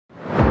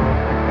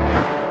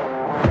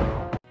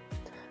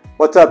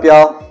What's up,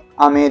 y'all?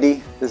 I'm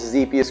Andy. This is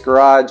EPS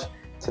Garage.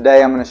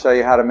 Today I'm going to show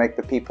you how to make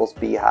the people's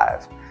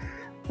beehive.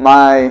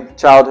 My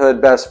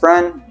childhood best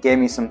friend gave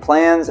me some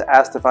plans,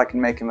 asked if I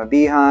can make him a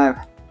beehive.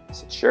 I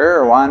said,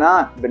 sure, why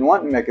not? I've been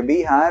wanting to make a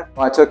beehive.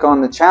 I took on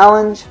the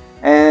challenge,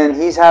 and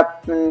he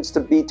happens to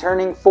be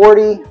turning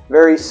 40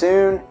 very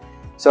soon.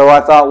 So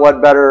I thought,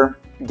 what better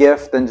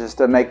gift than just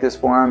to make this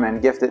for him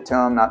and gift it to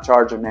him, not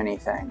charge him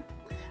anything.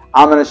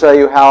 I'm going to show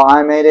you how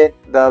I made it.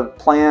 The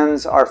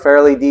plans are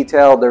fairly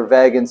detailed. They're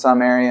vague in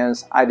some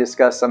areas. I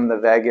discussed some of the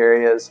vague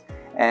areas,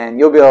 and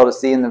you'll be able to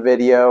see in the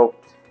video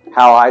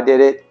how I did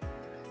it.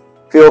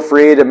 Feel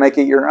free to make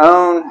it your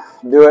own.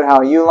 Do it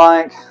how you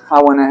like. I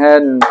went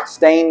ahead and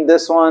stained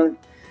this one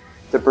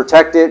to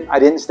protect it. I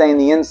didn't stain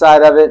the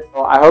inside of it.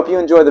 Well, I hope you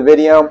enjoy the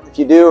video. If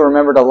you do,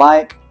 remember to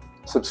like,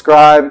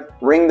 subscribe,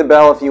 ring the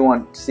bell if you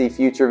want to see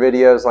future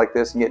videos like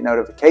this and get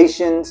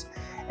notifications.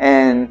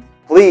 And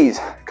please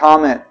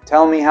comment.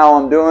 Tell me how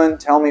I'm doing.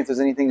 Tell me if there's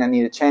anything I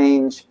need to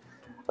change.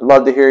 I'd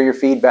love to hear your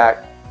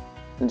feedback.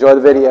 Enjoy the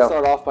video. I'll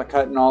start off by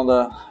cutting all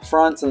the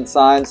fronts and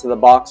sides of the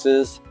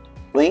boxes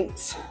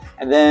lengths.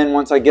 And then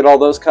once I get all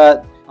those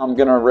cut, I'm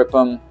going to rip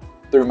them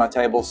through my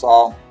table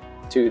saw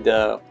to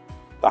the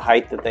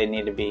height that they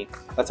need to be.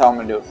 That's how I'm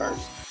going to do it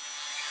first.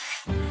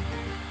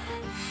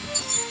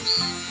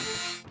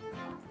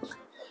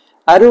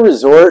 I had to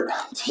resort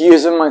to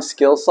using my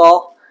skill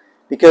saw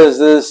because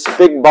this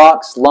big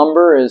box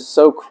lumber is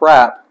so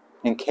crap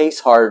and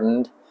case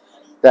hardened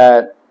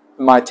that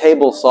my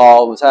table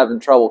saw was having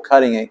trouble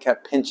cutting it. It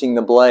kept pinching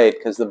the blade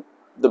because the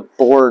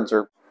boards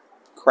are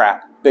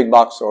crap. Big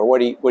box store. What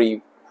do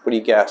you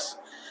guess?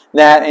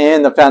 That,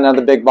 and I found out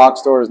the big box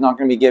store is not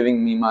going to be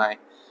giving me my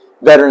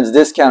veterans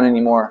discount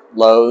anymore,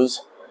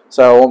 Lowe's.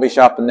 So I won't be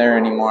shopping there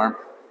anymore.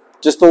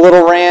 Just a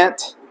little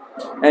rant.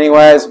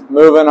 Anyways,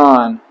 moving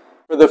on.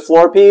 For the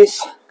floor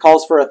piece,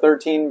 calls for a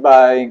 13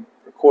 by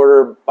a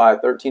quarter by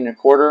 13 and a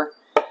quarter.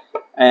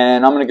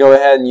 And I'm going to go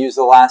ahead and use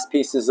the last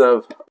pieces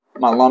of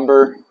my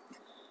lumber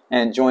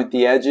and joint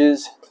the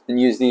edges and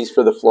use these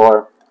for the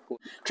floor.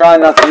 Try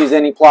not to use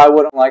any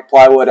plywood. I don't like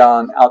plywood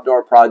on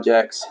outdoor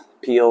projects.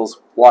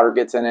 Peels, water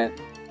gets in it.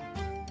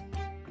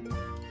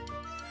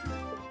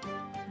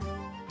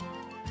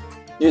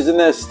 Using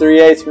this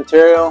 3/8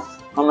 material,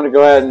 I'm going to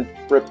go ahead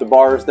and rip the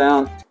bars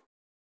down.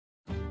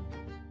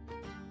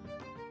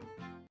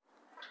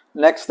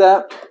 Next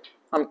step,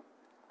 I'm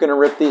going to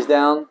rip these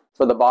down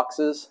for the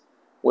boxes,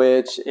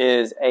 which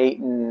is 8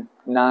 and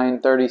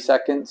 9/30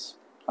 seconds.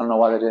 I don't know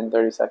why they did in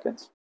 30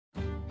 seconds.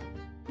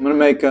 I'm going to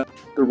make the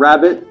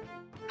rabbit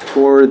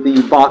for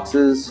the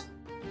boxes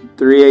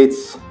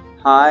 3/8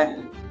 high.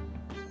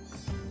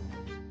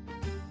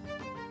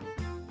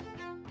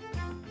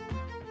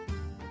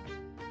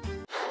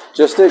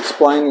 Just to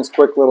explain this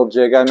quick little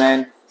jig I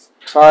made,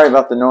 sorry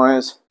about the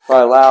noise,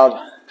 probably loud.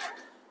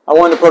 I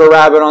wanted to put a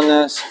rabbit on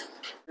this.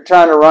 You're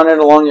trying to run it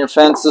along your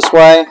fence this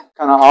way,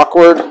 kind of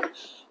awkward.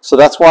 So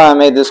that's why I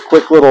made this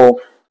quick little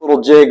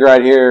jig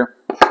right here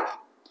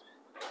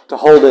to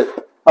hold it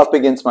up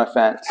against my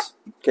fence,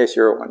 in case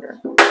you were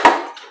wondering.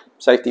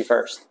 Safety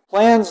first.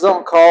 Plans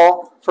don't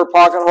call for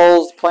pocket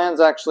holes. Plans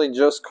actually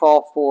just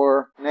call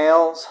for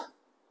nails.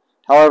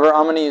 However,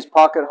 I'm going to use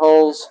pocket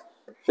holes.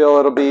 Feel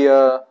it'll be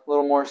a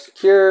little more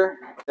secure.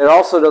 It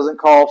also doesn't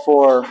call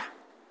for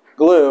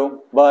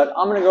glue, but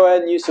I'm going to go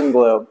ahead and use some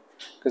glue.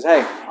 Because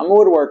hey, I'm a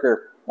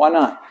woodworker. Why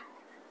not?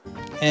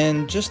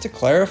 And just to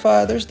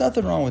clarify, there's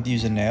nothing wrong with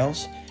using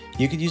nails.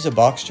 You could use a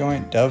box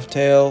joint,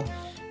 dovetail.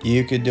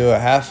 You could do a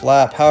half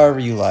lap, however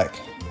you like.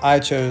 I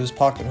chose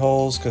pocket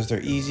holes because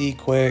they're easy,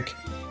 quick,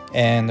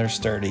 and they're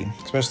sturdy,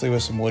 especially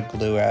with some wood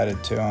glue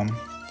added to them.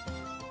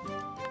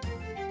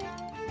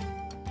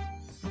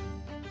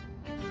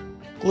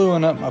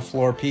 Gluing up my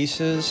floor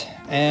pieces,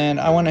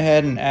 and I went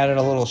ahead and added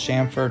a little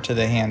chamfer to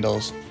the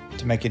handles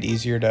to make it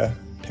easier to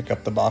pick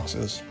up the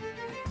boxes.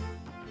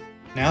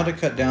 Now to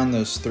cut down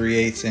those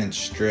 3/8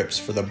 inch strips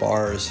for the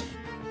bars.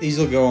 These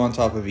will go on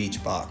top of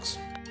each box.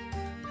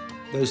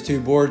 Those two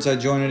boards I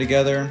jointed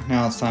together,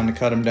 now it's time to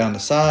cut them down to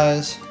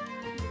size.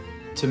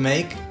 To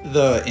make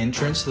the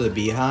entrance to the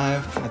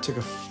beehive, I took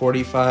a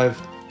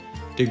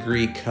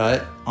 45-degree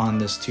cut on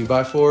this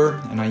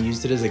 2x4 and I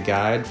used it as a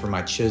guide for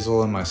my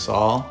chisel and my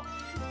saw.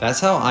 That's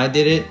how I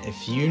did it.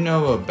 If you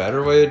know a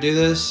better way to do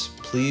this,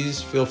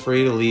 please feel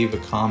free to leave a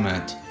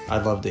comment.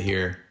 I'd love to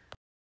hear.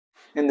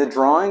 In the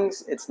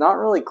drawings, it's not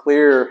really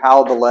clear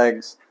how the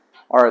legs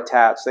are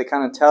attached. They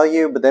kind of tell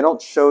you, but they don't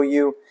show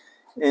you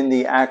in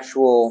the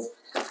actual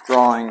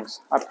drawings.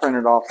 I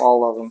printed off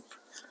all of them.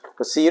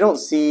 But see, you don't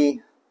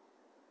see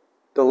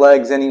the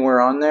legs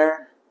anywhere on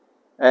there.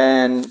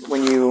 And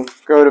when you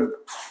go to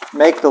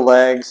make the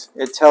legs,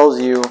 it tells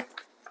you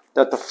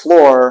that the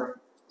floor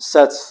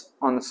sets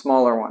on the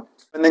smaller one.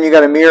 And then you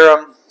got to mirror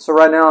them. So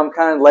right now I'm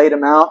kind of laid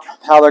them out,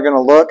 how they're going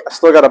to look. I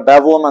still got to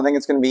bevel them. I think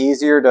it's going to be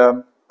easier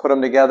to put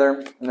them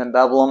together and then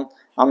bevel them.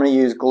 I'm going to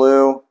use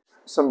glue,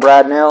 some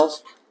brad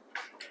nails.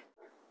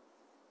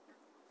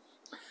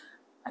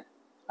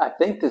 I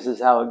think this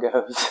is how it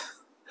goes.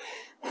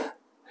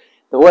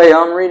 The way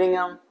I'm reading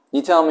them,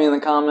 You tell me in the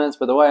comments,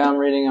 but the way I'm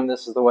reading them,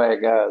 this is the way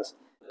it goes.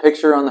 The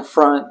picture on the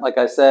front, like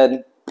I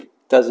said,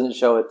 doesn't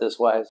show it this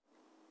way.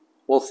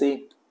 We'll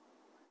see.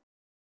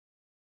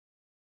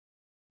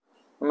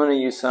 I'm going to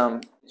use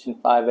some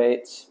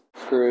 5/8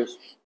 screws.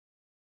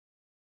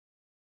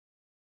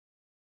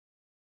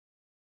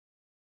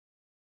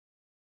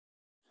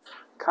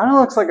 Kind of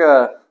looks like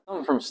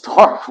something from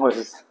Star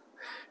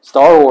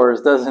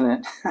Wars, doesn't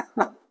it?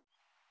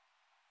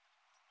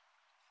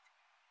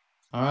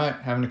 Alright,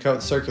 having to cut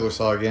with the circular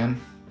saw again.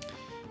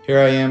 Here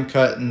I am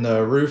cutting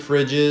the roof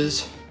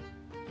ridges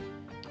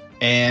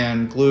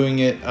and gluing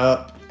it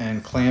up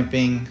and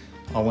clamping.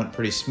 All went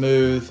pretty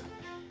smooth.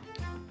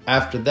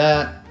 After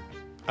that,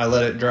 I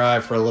let it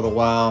dry for a little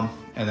while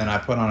and then I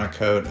put on a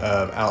coat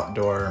of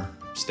outdoor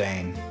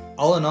stain.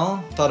 All in all,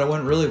 thought it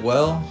went really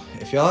well.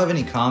 If y'all have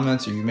any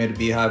comments or you made a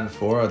beehive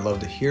before, I'd love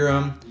to hear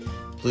them.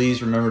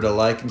 Please remember to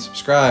like and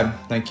subscribe.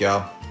 Thank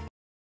y'all.